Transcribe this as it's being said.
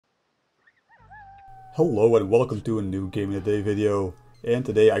Hello and welcome to a new Game of the Day video. And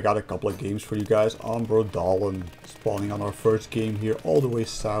today I got a couple of games for you guys on Brodalen. Spawning on our first game here all the way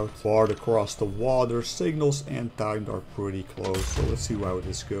south. Far across the water, signals and time are pretty close. So let's see how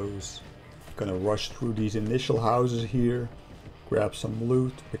this goes. Gonna rush through these initial houses here. Grab some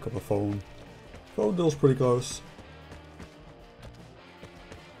loot, pick up a phone. Phone deal's pretty close.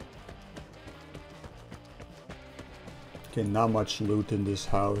 Okay, not much loot in this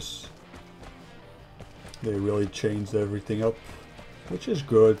house. They really changed everything up, which is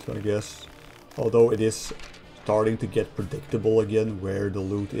good, I guess. Although it is starting to get predictable again where the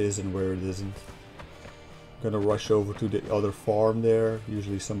loot is and where it isn't. Gonna rush over to the other farm there.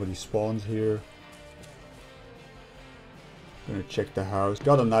 Usually somebody spawns here. Gonna check the house.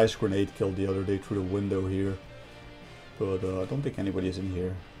 Got a nice grenade kill the other day through the window here. But I don't think anybody's in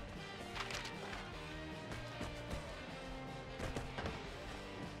here.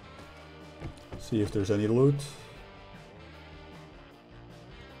 See if there's any loot.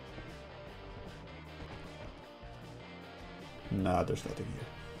 Nah, there's nothing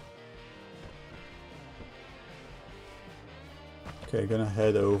here. Okay, gonna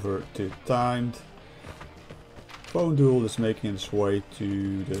head over to Timed. Phone Duel is making its way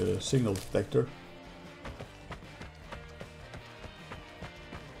to the signal detector.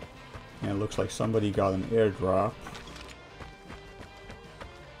 And it looks like somebody got an airdrop.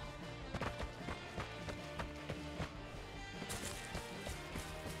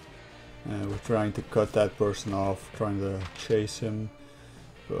 We're trying to cut that person off, trying to chase him,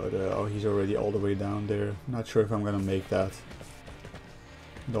 but oh, he's already all the way down there. Not sure if I'm gonna make that.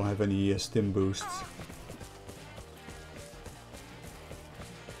 Don't have any stim boosts.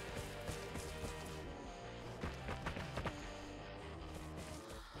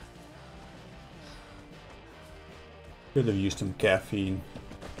 Could have used some caffeine,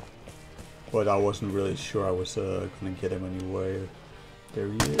 but I wasn't really sure I was gonna get him anyway. There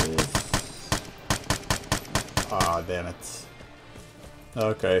he is. Ah, damn it.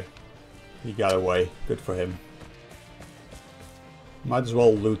 Okay. He got away. Good for him. Might as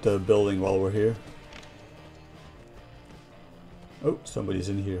well loot the building while we're here. Oh, somebody's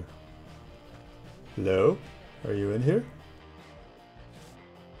in here. Hello? Are you in here?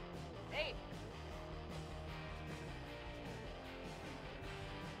 Hey.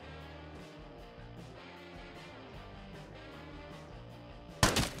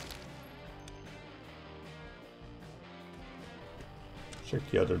 Check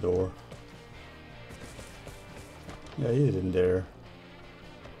the other door. Yeah, he's in there.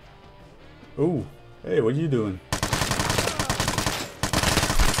 Ooh, hey, what are you doing?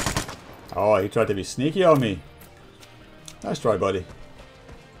 Oh, he tried to be sneaky on me. Nice try, buddy.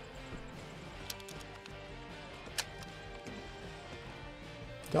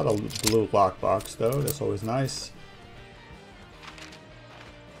 Got a blue lockbox though, that's always nice.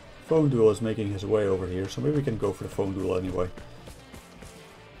 Phone Duel is making his way over here, so maybe we can go for the phone duel anyway.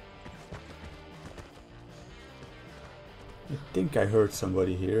 I think I heard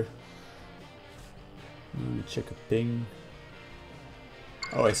somebody here. Let me check a ping.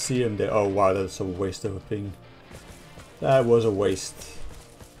 Oh, I see him there. Oh wow, that's a waste of a ping. That was a waste.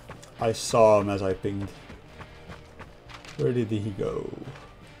 I saw him as I pinged. Where did he go?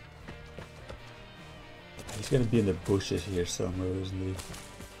 He's gonna be in the bushes here somewhere, isn't he?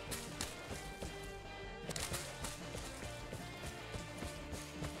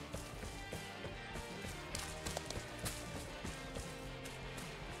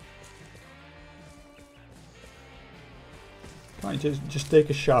 Fine, just take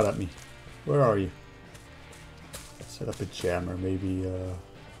a shot at me. Where are you? Set up a jammer, maybe.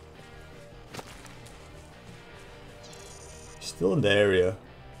 Still in the area.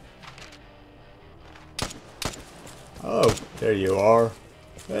 Oh, there you are.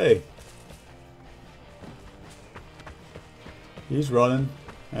 Hey. He's running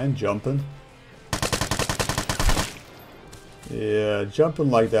and jumping. Yeah,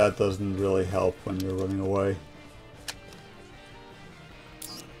 jumping like that doesn't really help when you're running away.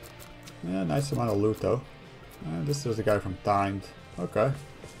 Yeah, nice amount of loot though. This is the guy from Timed. Okay.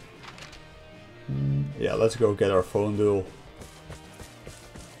 Yeah, let's go get our phone duel.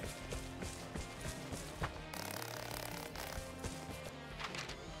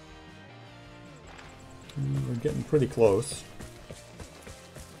 We're getting pretty close.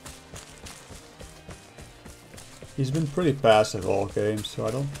 He's been pretty passive all games, so I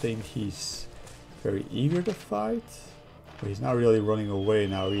don't think he's very eager to fight. But he's not really running away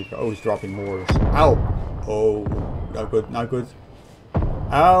now either. Oh, he's dropping mortars. Ow! Oh, not good, not good.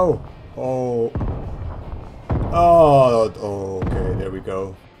 Ow! Oh. Oh, okay, there we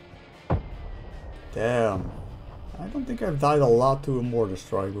go. Damn. I don't think I've died a lot to a mortar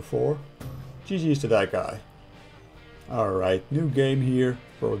strike before. GG's to that guy. Alright, new game here.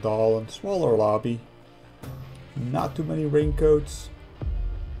 Brodallen, smaller lobby. Not too many raincoats.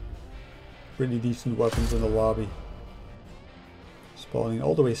 Pretty decent weapons in the lobby. Spawning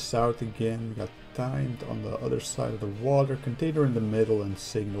all the way south again. We got timed on the other side of the water. Container in the middle and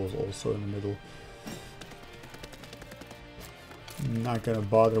signals also in the middle. Not gonna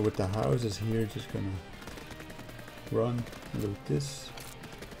bother with the houses here. Just gonna run, loot this.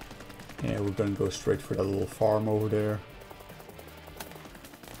 And we're gonna go straight for that little farm over there.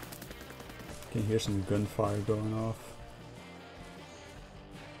 Can hear some gunfire going off.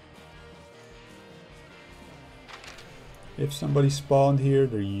 If somebody spawned here,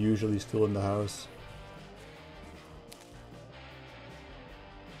 they're usually still in the house.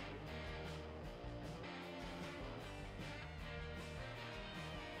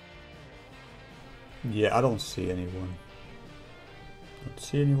 Yeah, I don't see anyone. Don't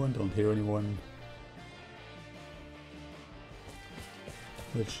see anyone, don't hear anyone.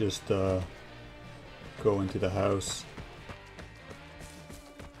 Let's just go into the house.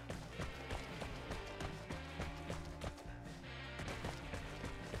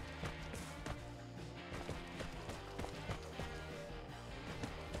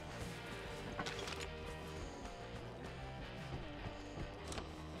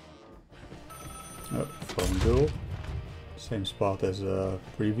 Oh, phone duel. Same spot as a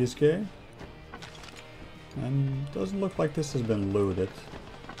previous game. And doesn't look like this has been looted.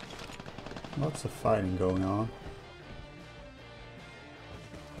 Lots of fighting going on.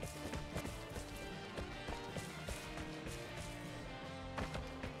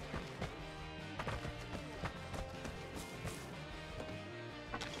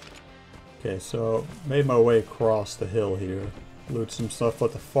 Okay, so made my way across the hill here. Loot some stuff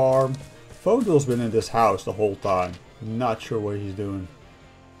at the farm. Phone duel's been in this house the whole time. Not sure what he's doing.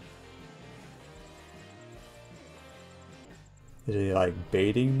 Is he like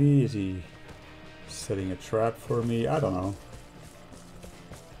baiting me? Is he setting a trap for me? I don't know.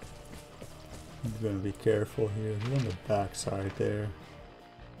 I'm gonna be careful here. He's on the back side there.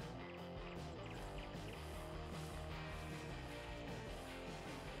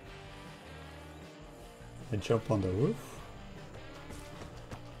 I jump on the roof?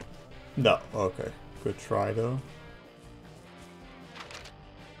 No, okay. Good try though.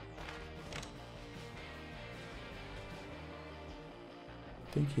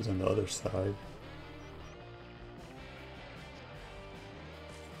 I think he's on the other side.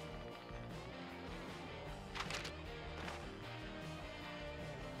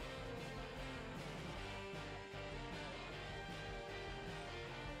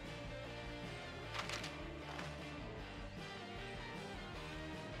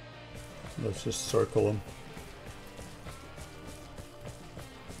 Let's just circle him.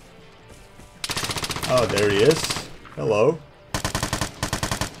 Oh, there he is. Hello.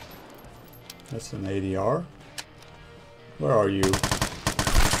 That's an ADR. Where are you?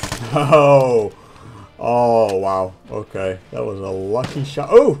 Oh! Oh, wow. Okay. That was a lucky shot.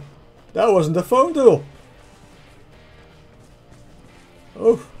 Oh! That wasn't a phone duel!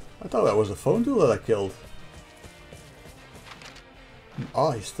 Oh! I thought that was a phone duel that I killed.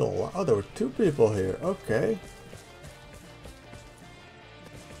 Oh, he's still alive. Oh, there were two people here. Okay.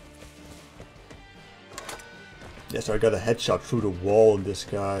 Yeah, so I got a headshot through the wall on this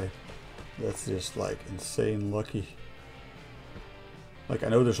guy. That's just like insane lucky. Like I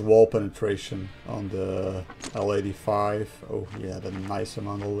know there's wall penetration on the L85. Oh, he had a nice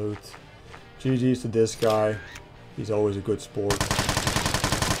amount of loot. GG's to this guy. He's always a good sport.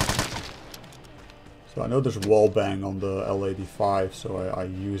 So I know there's wall bang on the L85, so I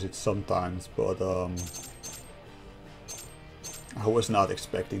use it sometimes, but I was not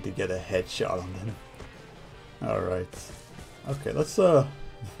expecting to get a headshot on them. Alright. Okay, let's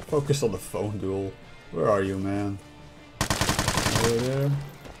focus on the phone duel. Where are you, man? Over there?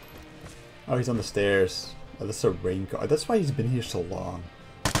 Oh, he's on the stairs. Oh, that's a rain car. That's why he's been here so long.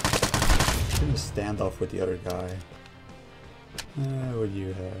 He's in a standoff with the other guy. What do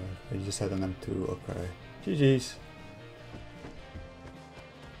you have? You just had an M2. Okay. GG's.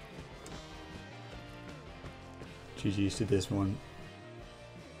 GG's to this one.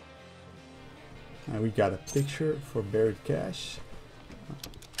 And we got a picture for buried cash.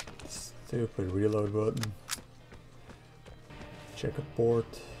 Stupid reload button. Check a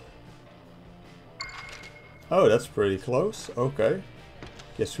port. Oh, that's pretty close. Okay.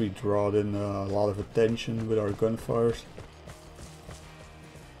 Guess we drawed in a lot of attention with our gunfires.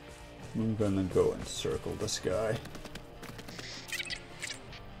 I'm gonna go and circle this guy.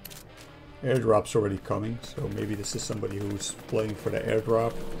 Airdrop's already coming, so maybe this is somebody who's playing for the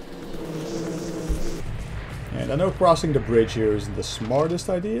airdrop. And I know crossing the bridge here isn't the smartest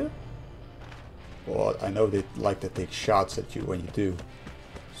idea, but I know they like to take shots at you when you do.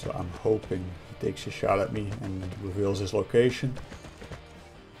 So I'm hoping he takes a shot at me and reveals his location.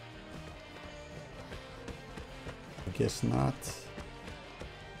 I guess not.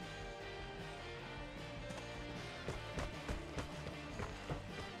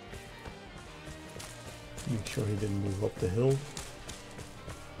 Make sure he didn't move up the hill.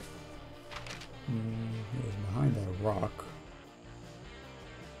 He was behind that rock.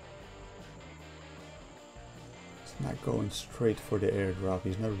 He's not going straight for the airdrop.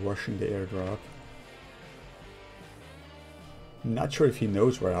 He's not rushing the airdrop. I'm not sure if he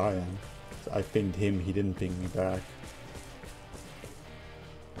knows where I am. I pinged him, he didn't ping me back.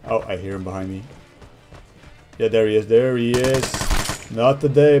 Oh, I hear him behind me. Yeah, there he is, there he is. Not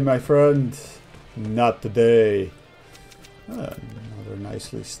today, my friend. Not today. Another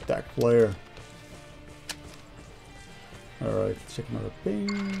nicely stacked player. Alright, check another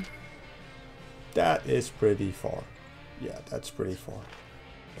ping. That is pretty far. Yeah, that's pretty far.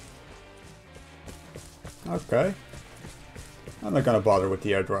 Okay. I'm not gonna bother with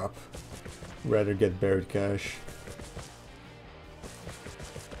the airdrop. Rather get buried cash.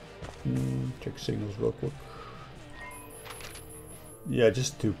 Check signals real quick. Yeah,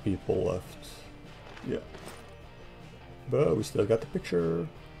 just 2 people left. Yeah. But we still got the picture.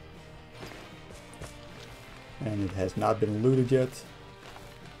 And it has not been looted yet.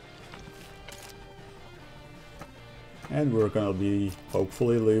 And we're gonna be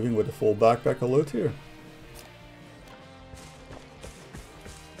hopefully leaving with a full backpack of loot here.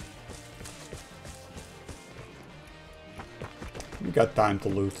 We got time to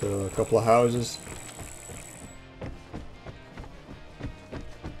loot a couple of houses.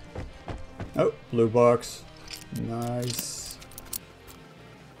 Oh, blue box. Nice.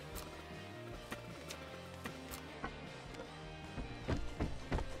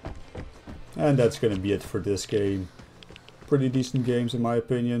 And that's gonna be it for this game. Pretty decent games in my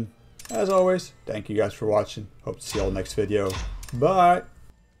opinion. As always, thank you guys for watching. Hope to see you all next video. Bye!